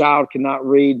if a child cannot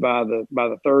read by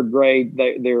the third grade,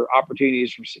 their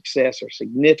opportunities for success are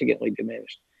significantly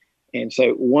diminished. And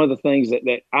so one of the things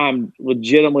that I'm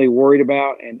legitimately worried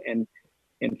about and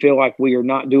feel like we are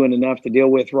not doing enough to deal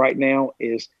with right now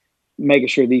is making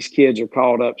sure these kids are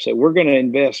caught up. So we're going to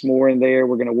invest more in there.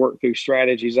 We're going to work through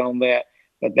strategies on that.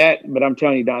 But I'm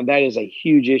telling you, Don, that is a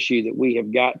huge issue that we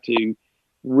have got to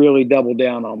really double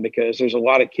down on, because there's a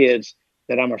lot of kids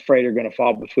that I'm afraid are going to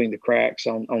fall between the cracks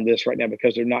on this right now,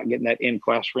 because they're not getting that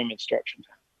in-classroom instruction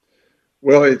time.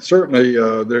 Well, it certainly,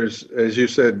 there's, as you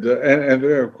said, and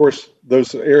of course,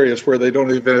 those areas where they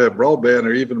don't even have broadband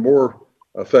are even more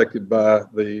affected by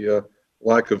the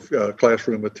lack of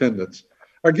classroom attendance.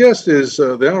 Our guest is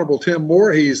the Honorable Tim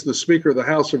Moore. He's the Speaker of the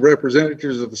House of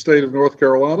Representatives of the state of North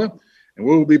Carolina. And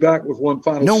we'll be back with one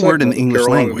final No word in the English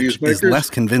Carolina language is less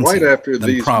convincing right after than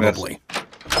these probably.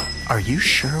 messages. Are you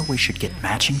sure we should get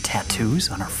matching tattoos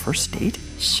on our first date?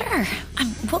 Sure.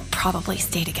 We'll probably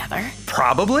stay together.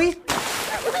 Probably?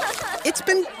 It's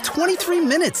been 23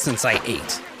 minutes since I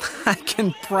ate. I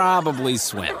can probably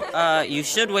swim. You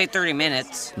should wait 30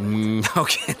 minutes.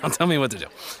 Okay, now tell me what to do.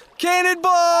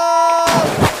 Cannonball!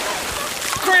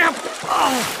 Cramp!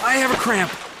 Oh, I have a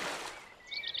cramp.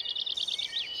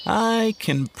 I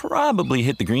can probably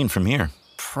hit the green from here.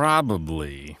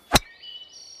 Probably.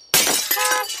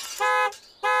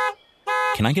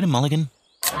 Can I get a mulligan?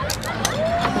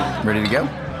 Ready to go?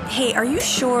 Hey, are you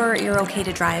sure you're okay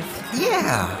to drive?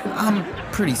 Yeah, I'm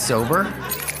pretty sober.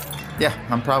 Yeah,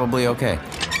 I'm probably okay.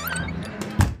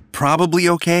 Probably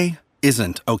okay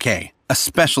isn't okay,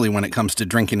 especially when it comes to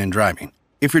drinking and driving.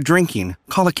 If you're drinking,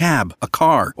 call a cab, a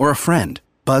car, or a friend.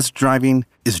 Buzzed driving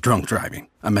is drunk driving.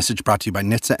 A message brought to you by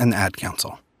NHTSA and the Ad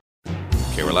Council.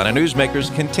 Carolina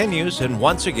Newsmakers continues, and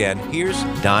once again, here's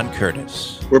Don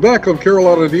Curtis. We're back on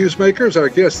Carolina Newsmakers. Our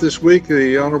guest this week,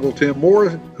 the Honorable Tim Moore,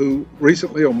 who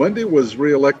recently on Monday was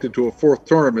reelected to a fourth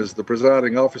term as the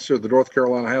presiding officer of the North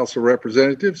Carolina House of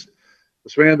Representatives,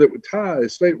 this man that would tie a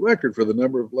state record for the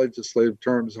number of legislative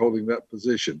terms holding that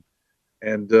position.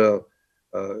 And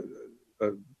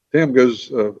Tim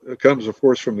comes, of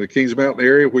course, from the Kings Mountain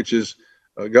area, which is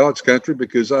God's country,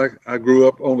 because I grew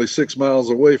up only 6 miles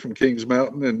away from Kings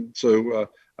Mountain. And so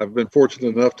I've been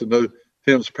fortunate enough to know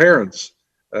Tim's parents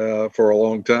for a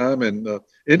long time, and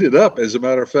ended up, as a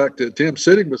matter of fact, Tim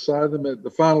sitting beside them at the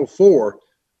Final Four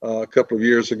a couple of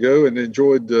years ago, and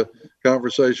enjoyed the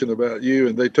conversation about you.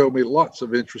 And they told me lots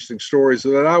of interesting stories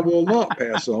that I will not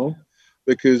pass on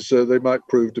because they might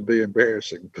prove to be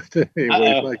embarrassing. But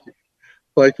anyway,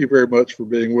 thank you very much for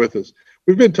being with us.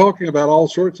 We've been talking about all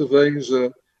sorts of things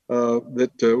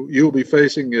that you'll be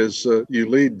facing as you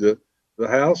lead the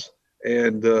House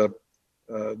and the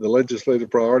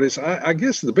legislative priorities. I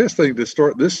guess the best thing to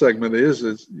start this segment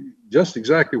is just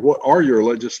exactly what are your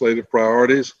legislative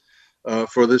priorities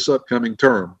for this upcoming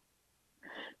term?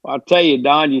 Well, I'll tell you,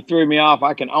 Don, you threw me off.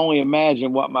 I can only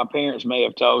imagine what my parents may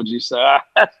have told you. So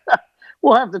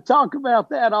we'll have to talk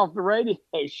about that off the radio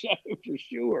show for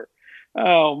sure.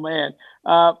 Oh man,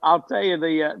 I'll tell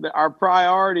you our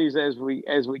priorities as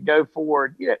we go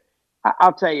forward. Yeah,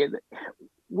 I'll tell you that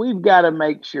we've got to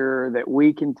make sure that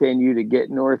we continue to get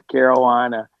North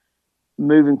Carolina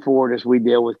moving forward as we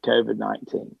deal with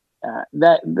COVID-19.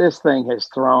 That this thing has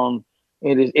thrown.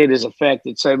 It has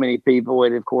affected so many people.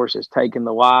 It, of course, has taken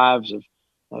the lives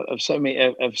of so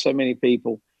many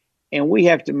people, and we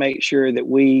have to make sure that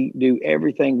we do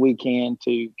everything we can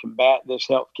to combat this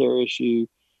healthcare issue,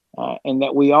 and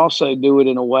that we also do it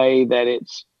in a way that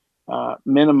it's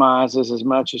minimizes as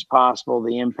much as possible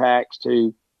the impacts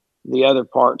to the other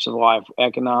parts of life,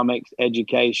 economics,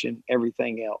 education,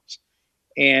 everything else.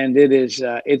 And it's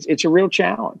a real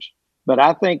challenge. But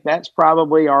I think that's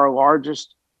probably our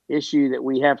largest issue that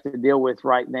we have to deal with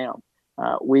right now.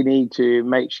 We need to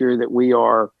make sure that we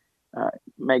are,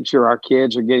 make sure our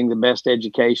kids are getting the best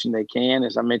education they can.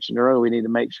 As I mentioned earlier, we need to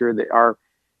make sure that our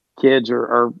kids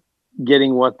are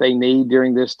getting what they need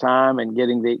during this time and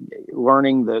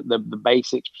learning the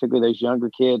basics, particularly those younger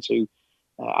kids who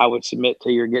I would submit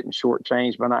to you are getting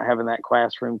shortchanged by not having that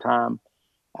classroom time.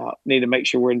 Need to make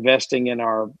sure we're investing in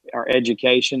our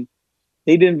education.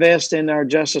 Need to invest in our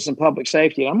justice and public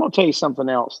safety. And I'm going to tell you something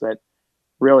else that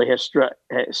really has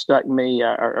stuck me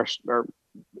or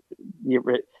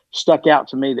stuck out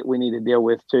to me that we need to deal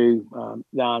with too,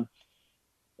 Don.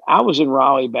 I was in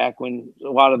Raleigh back when a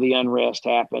lot of the unrest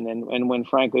happened, and when,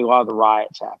 frankly, a lot of the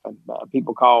riots happened.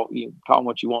 People call them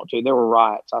what you want to. There were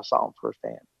riots. I saw them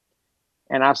firsthand.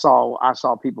 And I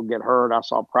saw people get hurt. I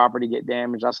saw property get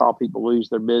damaged. I saw people lose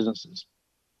their businesses.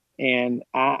 And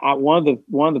one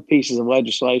of the pieces of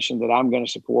legislation that I'm going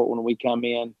to support when we come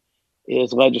in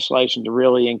is legislation to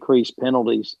really increase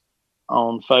penalties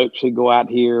on folks who go out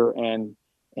here and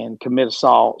commit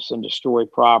assaults and destroy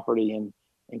property and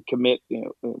commit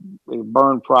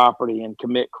burn property and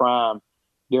commit crime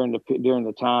during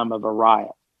the time of a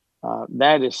riot.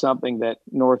 That is something that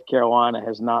North Carolina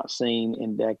has not seen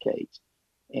in decades.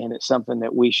 And it's something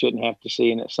that we shouldn't have to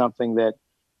see. And it's something that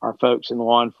our folks in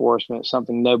law enforcement, it's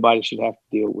something nobody should have to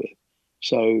deal with.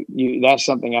 So that's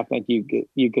something I think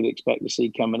you could expect to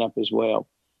see coming up as well.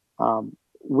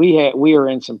 We are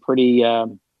in some pretty,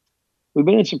 we've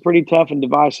been in some pretty tough and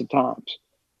divisive times.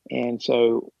 And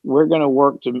so we're going to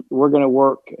work to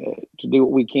do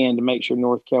what we can to make sure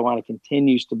North Carolina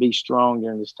continues to be strong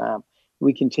during this time.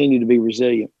 We continue to be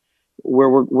resilient.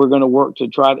 We're going to work to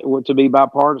try to be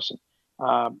bipartisan.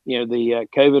 The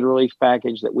COVID relief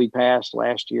package that we passed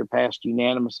last year passed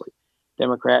unanimously.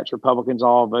 Democrats, Republicans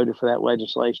all voted for that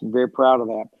legislation. Very proud of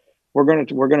that. We're going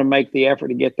to make the effort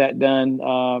to get that done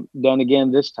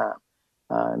again this time.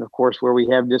 And of course, where we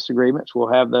have disagreements,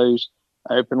 we'll have those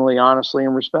openly, honestly,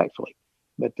 and respectfully.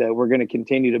 But we're going to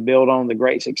continue to build on the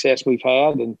great success we've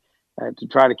had and to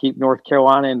try to keep North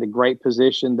Carolina in the great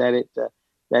position that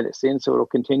it's in, so it'll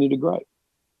continue to grow.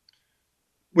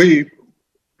 We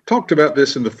talked about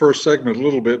this in the first segment a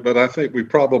little bit, but I think we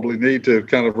probably need to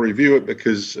kind of review it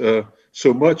because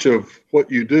so much of what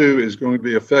you do is going to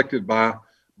be affected by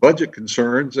budget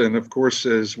concerns. And of course,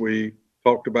 as we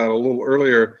talked about a little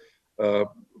earlier,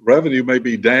 revenue may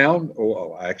be down,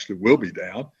 or actually will be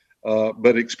down,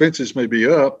 but expenses may be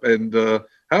up. And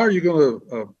how are you going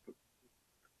to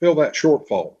fill that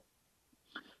shortfall?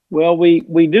 Well,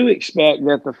 we do expect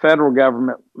that the federal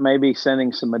government may be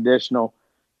sending some additional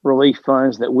relief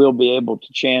funds that we'll be able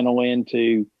to channel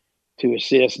into to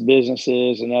assist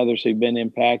businesses and others who've been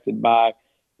impacted by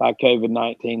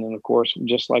COVID-19. And of course,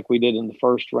 just like we did in the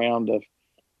first round of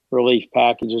relief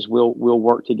packages, we'll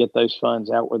work to get those funds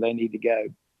out where they need to go.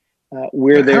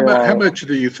 How much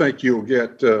do you think you'll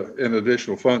get in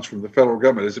additional funds from the federal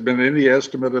government? Has there been any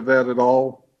estimate of that at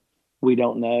all? We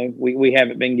don't know. We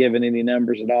haven't been given any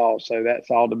numbers at all, so that's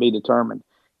all to be determined.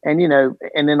 And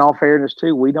and in all fairness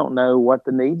too, we don't know what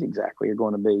the needs exactly are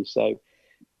going to be. So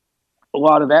a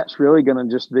lot of that's really going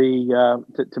to just be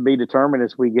to be determined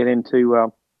as we get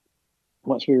into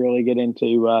once we really get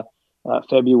into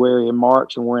February and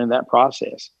March, and we're in that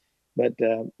process. But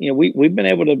we've been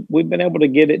able to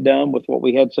get it done with what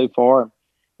we had so far,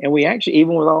 and we actually,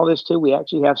 even with all this too, we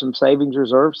actually have some savings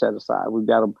reserve set aside. We've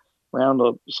got around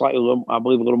I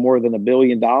believe a little more than $1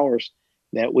 billion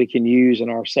that we can use in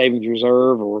our savings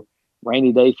reserve, or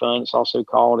rainy day fund, it's also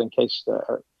called, in case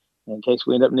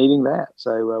we end up needing that.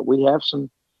 So we have some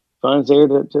funds there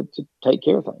to take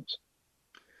care of things.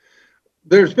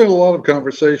 There's been a lot of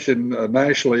conversation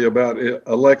nationally about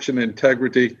election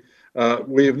integrity.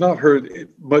 We have not heard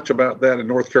much about that in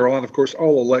North Carolina. Of course,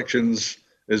 all elections,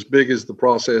 as big as the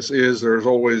process is, there's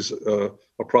always a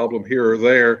problem here or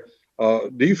there.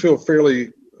 Do you feel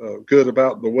fairly good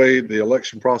about the way the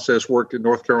election process worked in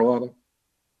North Carolina?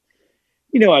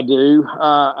 I do.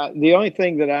 The only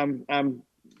thing that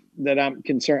I'm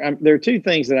concerned, there are two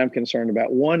things that I'm concerned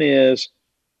about. One is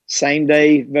same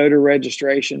day voter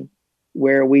registration,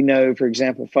 where we know, for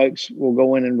example, folks will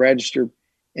go in and register,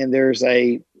 and there's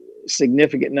a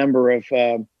significant number of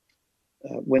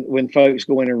when folks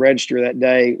go in and register that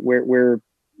day, where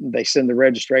they send the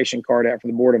registration card out for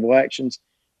the Board of Elections,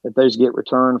 that those get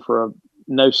returned for a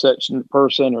no such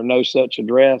person or no such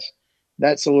address.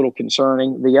 That's a little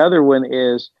concerning. The other one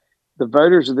is the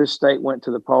voters of this state went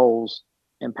to the polls,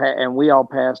 and we all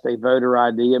passed a voter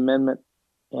ID amendment,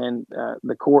 and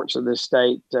the courts of this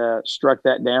state struck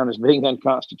that down as being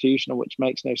unconstitutional, which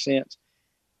makes no sense.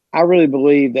 I really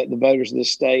believe that the voters of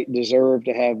this state deserve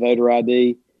to have voter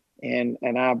ID, and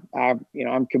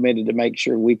I'm committed to make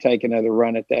sure we take another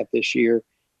run at that this year,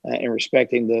 and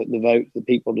respecting the vote of the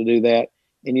people to do that.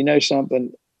 And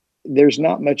something, there's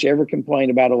not much ever complaint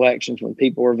about elections when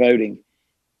people are voting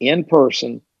in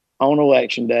person on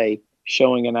election day,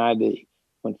 showing an ID.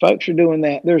 When folks are doing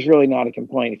that, there's really not a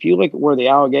complaint. If you look at where the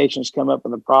allegations come up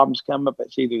and the problems come up,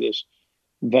 it's either this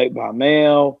vote by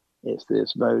mail, it's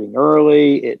this voting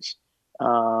early, it's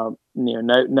no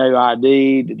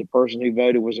ID. Did the person who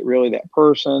voted, was it really that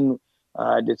person?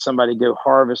 Did somebody go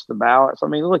harvest the ballots? I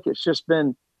mean, look, it's just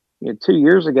been 2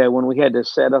 years ago when we had to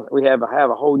have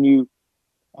a whole new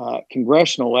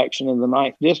congressional election in the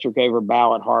 9th district over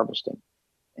ballot harvesting.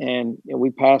 And we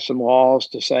passed some laws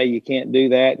to say you can't do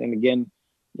that. And again,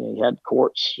 you had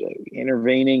courts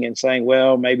intervening and saying,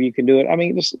 well, maybe you can do it. I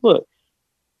mean, look,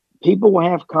 people will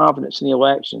have confidence in the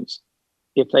elections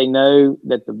if they know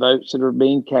that the votes that are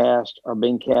being cast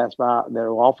by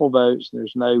their lawful votes.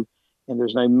 There's no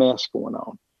mess going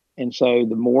on. And so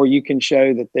the more you can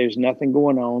show that there's nothing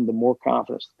going on, the more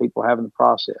confidence people have in the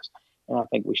process. And I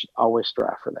think we should always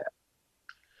strive for that.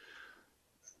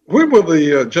 When will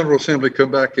the General Assembly come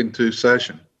back into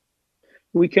session?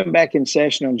 We come back in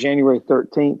session on January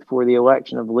 13th for the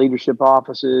election of leadership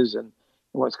offices and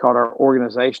what's called our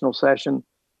organizational session.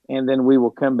 And then we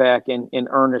will come back in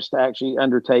earnest to actually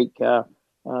undertake the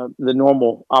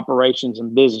normal operations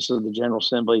and business of the General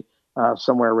Assembly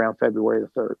somewhere around February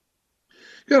the 3rd.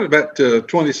 Got about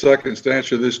 20 seconds to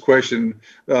answer this question,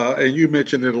 and you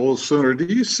mentioned it a little sooner. Do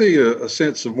you see a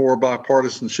sense of more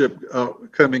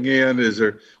bipartisanship coming in? Is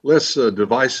there less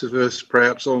divisiveness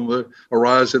perhaps on the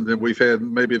horizon than we've had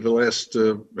maybe the last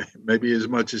maybe as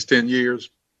much as 10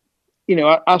 years?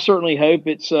 I certainly hope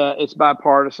it's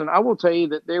bipartisan. I will tell you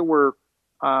that there were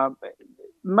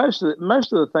most of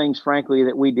the things, frankly,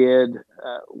 that we did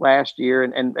last year,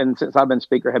 and since I've been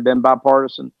speaker, have been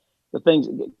bipartisan. The things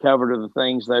that get covered are the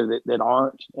things, though, that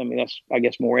aren't. I mean, that's, I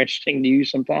guess, more interesting to you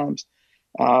sometimes.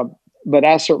 But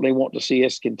I certainly want to see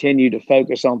us continue to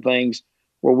focus on things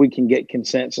where we can get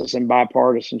consensus and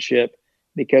bipartisanship,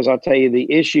 because I'll tell you, the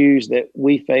issues that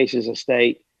we face as a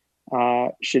state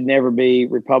should never be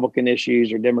Republican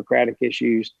issues or Democratic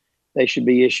issues. They should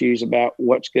be issues about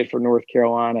what's good for North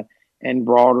Carolina, and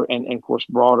broader, and of course,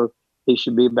 broader. These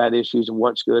should be about issues of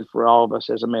what's good for all of us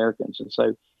as Americans. And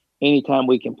so anytime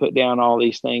we can put down all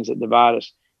these things that divide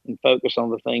us and focus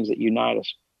on the things that unite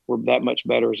us, we're that much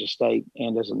better as a state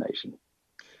and as a nation.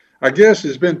 Our guest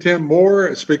has been Tim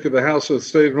Moore, Speaker of the House of the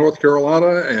State of North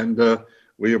Carolina, and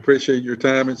we appreciate your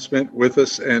time and spent with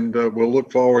us, and we'll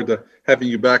look forward to having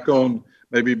you back on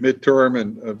maybe midterm,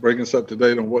 and bring us up to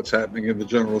date on what's happening in the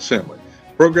General Assembly.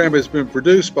 The program has been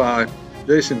produced by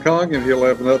Jason Kong, and he'll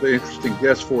have another interesting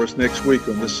guest for us next week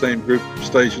on this same group of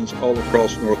stations all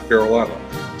across North Carolina.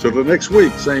 So the next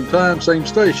week, same time, same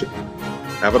station.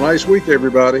 Have a nice week,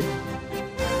 everybody.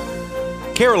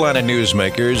 Carolina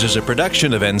Newsmakers is a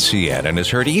production of NCN and is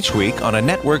heard each week on a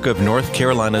network of North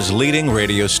Carolina's leading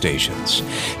radio stations.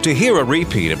 To hear a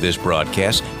repeat of this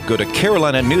broadcast, go to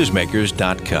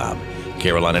carolinanewsmakers.com.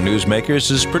 Carolina Newsmakers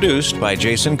is produced by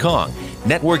Jason Kong.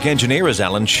 Network engineer is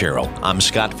Alan Sherrill. I'm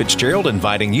Scott Fitzgerald,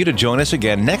 inviting you to join us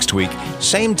again next week,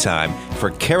 same time, for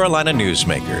Carolina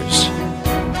Newsmakers.